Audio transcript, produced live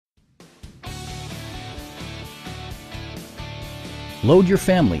Load your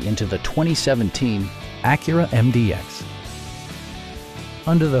family into the 2017 Acura MDX.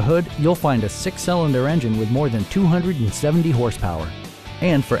 Under the hood, you'll find a 6-cylinder engine with more than 270 horsepower.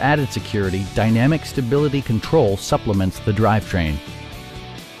 And for added security, dynamic stability control supplements the drivetrain.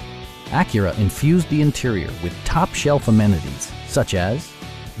 Acura infused the interior with top-shelf amenities such as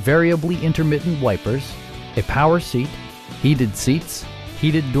variably intermittent wipers, a power seat, heated seats,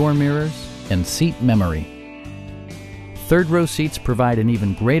 heated door mirrors, and seat memory. Third-row seats provide an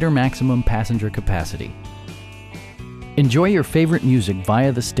even greater maximum passenger capacity. Enjoy your favorite music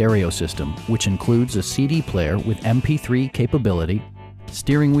via the stereo system, which includes a CD player with MP3 capability,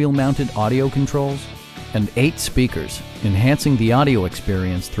 steering wheel mounted audio controls, and 8 speakers, enhancing the audio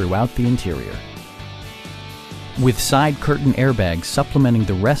experience throughout the interior. With side curtain airbags supplementing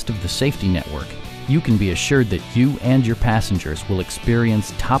the rest of the safety network, you can be assured that you and your passengers will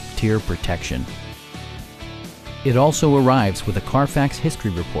experience top-tier protection. It also arrives with a Carfax history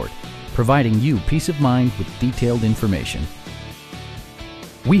report, providing you peace of mind with detailed information.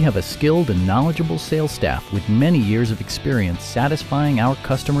 We have a skilled and knowledgeable sales staff with many years of experience satisfying our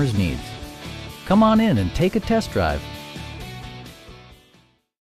customers' needs. Come on in and take a test drive.